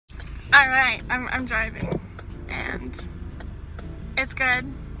Alright, I'm driving, and it's good.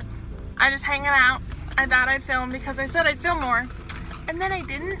 I'm just hanging out. I thought I'd film because I said I'd film more, and then I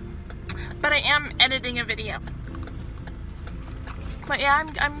didn't, but I am editing a video. But yeah,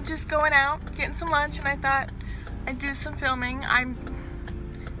 I'm just going out, getting some lunch, and I thought I'd do some filming.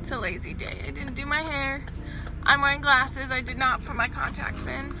 It's a lazy day. I didn't do my hair. I'm wearing glasses. I did not put my contacts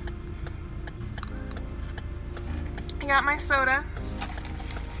in. I got my soda.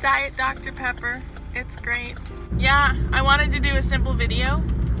 Diet Dr. Pepper. It's great. Yeah, I wanted to do a simple video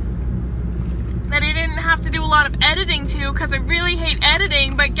that I didn't have to do a lot of editing to, because I really hate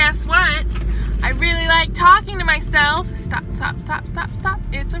editing, but guess what? I really like talking to myself. Stop, stop, stop, stop, stop.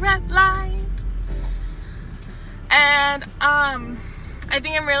 It's a red light. And I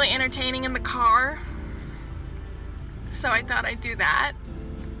think I'm really entertaining in the car, so I thought I'd do that.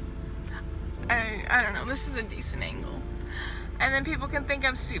 I don't know, this is a decent angle. And then people can think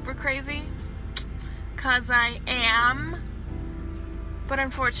I'm super crazy, cause I am, but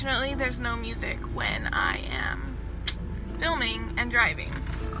unfortunately there's no music when I am filming and driving.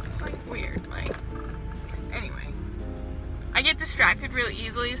 It's like weird, like, anyway. I get distracted really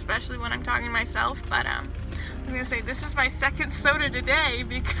easily, especially when I'm talking to myself, but I'm gonna say this is my second soda today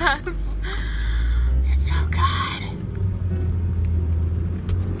because it's so good.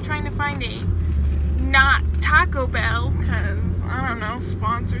 I'm trying to find a not Taco Bell, because I don't know,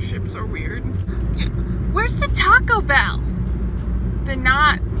 sponsorships are weird. Where's the Taco Bell? The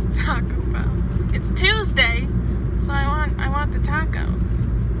not Taco Bell. It's Tuesday, so I want the tacos.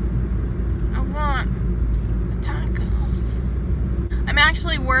 I want the tacos. I'm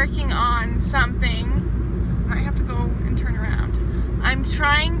actually working on something. I have to go and turn around. I'm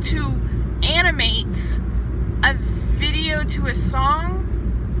trying to animate a video to a song,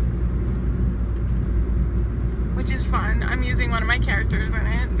 which is fun. I'm using one of my characters in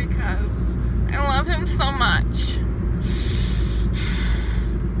it because I love him so much.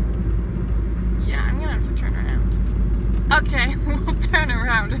 Yeah, I'm gonna have to turn around. Okay, we'll turn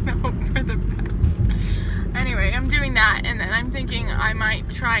around and hope for the best. Anyway, I'm doing that, and then I'm thinking I might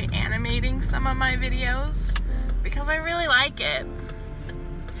try animating some of my videos because I really like it.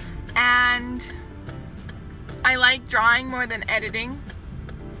 And I like drawing more than editing,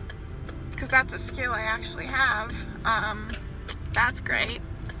 because that's a skill I actually have. That's great.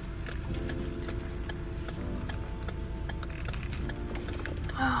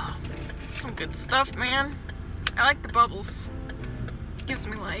 Oh, some good stuff, man. I like the bubbles. It gives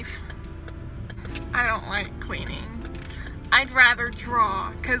me life. I don't like cleaning. I'd rather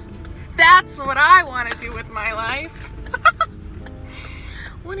draw, because that's what I want to do with my life.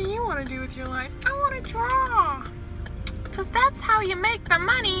 What do you want to do with your life? I want to draw, because that's how you make the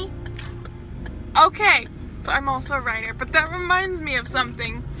money. Okay, so I'm also a writer, but that reminds me of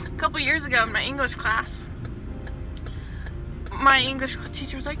something. A couple years ago in my English class, my English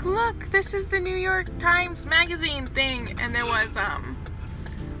teacher was like, look, this is the New York Times magazine thing, and there was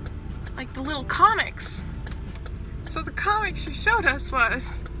like the little comics. So the comic she showed us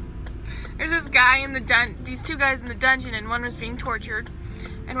was, there's this guy in the these two guys in the dungeon, and one was being tortured,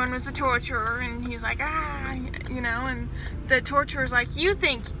 and one was the torturer, and he's like, ah, you know, and the torturer's like, you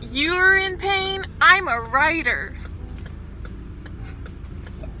think you're in pain? I'm a writer.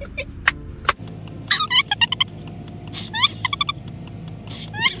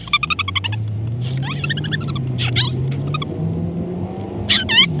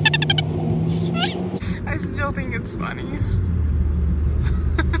 I still think it's funny.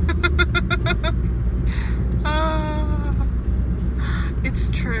 It's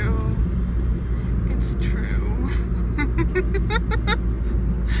true. It's true.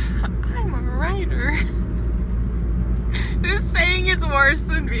 I'm a writer. This saying is worse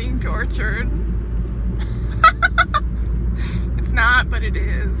than being tortured. It's not, but it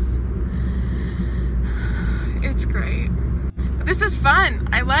is. It's great. But this is fun.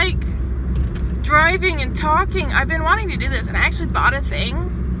 I like driving and talking. I've been wanting to do this, and I actually bought a thing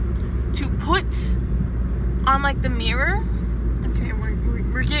to put on like the mirror. Okay,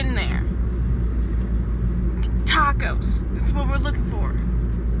 we're getting there. Tacos. That's what we're looking for.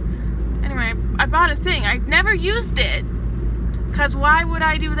 Anyway, I bought a thing. I've never used it, because why would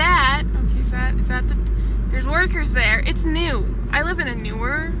I do that? Okay, is that the... There's workers there. It's new. I live in a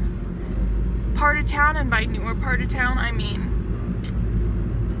newer part of town, and by newer part of town, I mean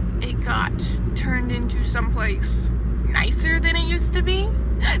it got turned into someplace nicer than it used to be.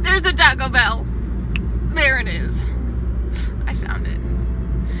 There's a Taco Bell. There it is. I found it.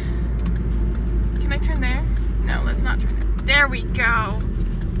 Can I turn there? No, let's not turn there. There we go.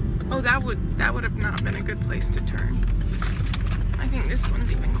 Oh, that would have not been a good place to turn. I think this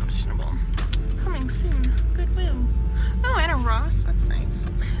one's even questionable. Coming soon. Goodwill. Oh, and a Ross. That's nice.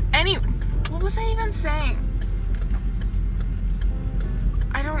 Anyway, what was I even saying?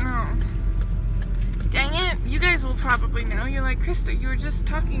 I don't know. Dang it. You guys will probably know. You're like, Krista, you were just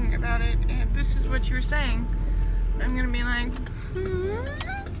talking about it, and this is what you were saying. I'm gonna be like,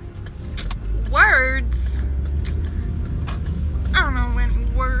 words. I don't know any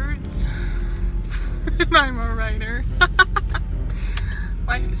words. And I'm a writer.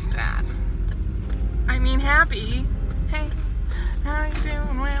 Life is sad. I mean happy. Hey, how are you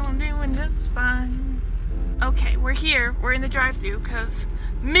doing? Well, I'm doing just fine. Okay, we're here. We're in the drive-thru because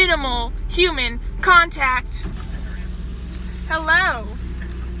minimal human contact. Hello.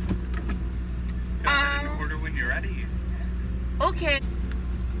 Order when you're ready. Okay.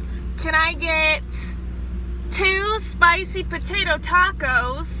 Can I get 2 spicy potato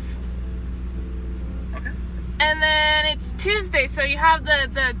tacos? Okay. And then it's Tuesday, so you have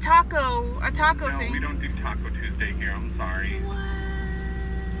a taco No, thing. we don't do Taco Tuesday here. I'm sorry. What?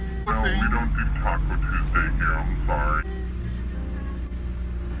 No, we don't do Taco Tuesday here. I'm sorry.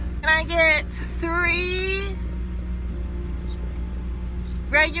 Can I get 3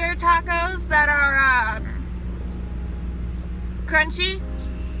 regular tacos that are crunchy?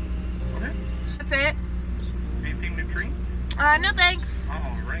 Okay. That's it. Anything to drink? No thanks.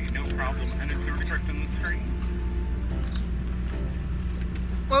 Alright, no problem. And is your order correct on the screen?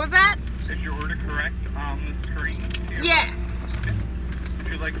 What was that? Is your order correct on the screen here? Yes. Okay. Would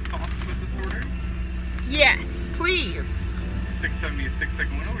you like sauce with this order? Yes, please. 676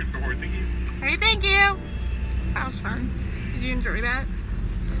 second window. We're still thank you. Hey, thank you. That was fun. Did you enjoy that?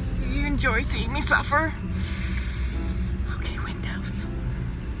 Did you enjoy seeing me suffer? Okay, windows.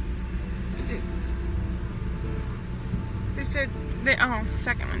 Is it? They said oh,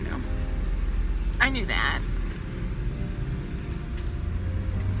 second window. I knew that.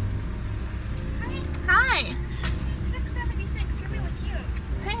 Hi. 676, you're really cute.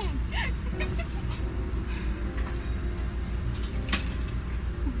 Thanks.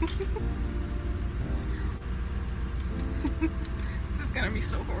 This is gonna be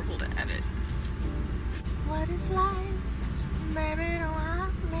so horrible to edit. What is life? Baby, don't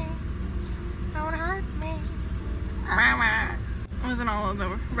hurt me. Don't hurt me. Mama. Wasn't all of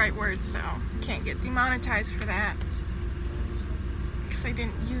the right words, so can't get demonetized for that. Because I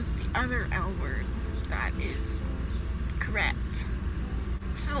didn't use the other L word. That is correct.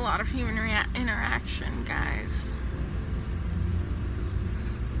 This is a lot of human interaction, guys.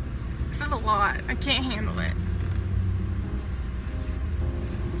 This is a lot. I can't handle it.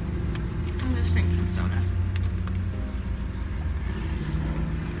 I'm just drink some soda.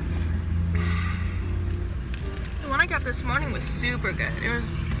 The one I got this morning was super good. It was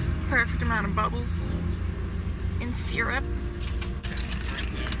perfect amount of bubbles and syrup.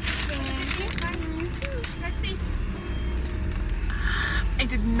 I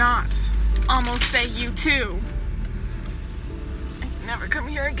did not almost say you too. I can never come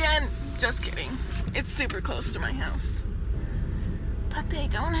here again. Just kidding. It's super close to my house. But they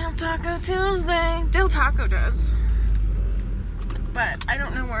don't have Taco Tuesday. Del Taco does. But I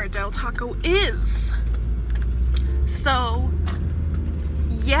don't know where Del Taco is. So,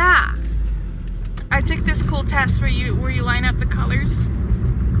 yeah. I took this cool test where you line up the colors.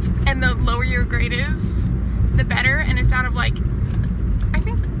 And the lower your grade is, the better. And it's out of like, I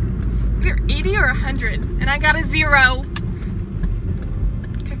think either 80 or 100. And I got a 0.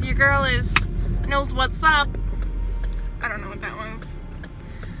 Because your girl knows what's up. I don't know what that was.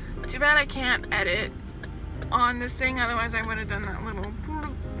 Too bad I can't edit on this thing. Otherwise I would have done that little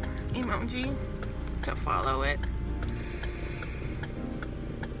emoji to follow it.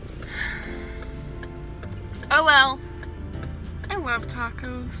 Oh well. I love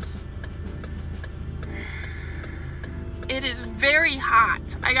tacos. It is very hot.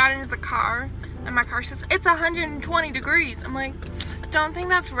 I got into the car and my car says it's 120 degrees. I'm like, don't think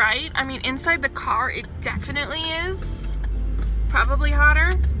that's right. I mean, inside the car it definitely is. Probably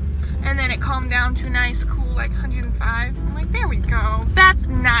hotter. And then it calmed down to a nice cool like 105. I'm like, there we go. That's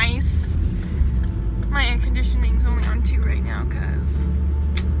nice. My air conditioning's only on 2 right now because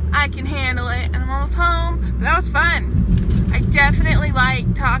I can handle it and I'm almost home. But that was fun. I definitely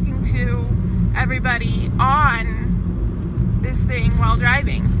like talking to everybody on this thing while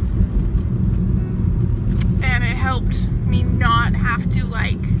driving. And it helped me not have to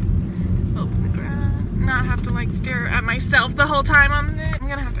like open the garage, not have to like stare at myself the whole time on it. I'm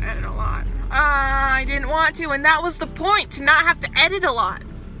gonna have to edit a lot. I didn't want to, and that was the point, to not have to edit a lot.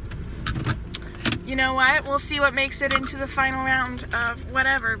 You know what? We'll see what makes it into the final round of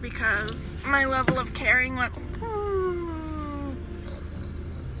whatever, because my level of caring went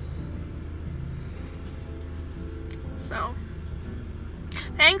So,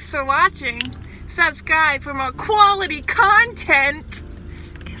 thanks for watching. Subscribe for more quality content,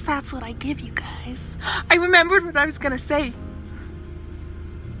 because that's what I give you guys. I remembered what I was gonna say.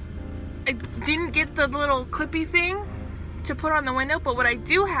 I didn't get the little clippy thing to put on the window, but what I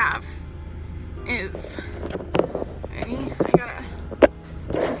do have is, ready? I gotta,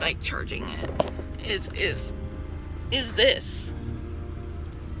 like, charging it, is this.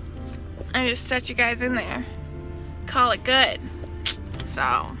 I just set you guys in there. Call it good.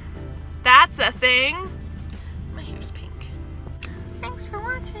 So, that's a thing. My hair's pink. Thanks for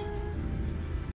watching.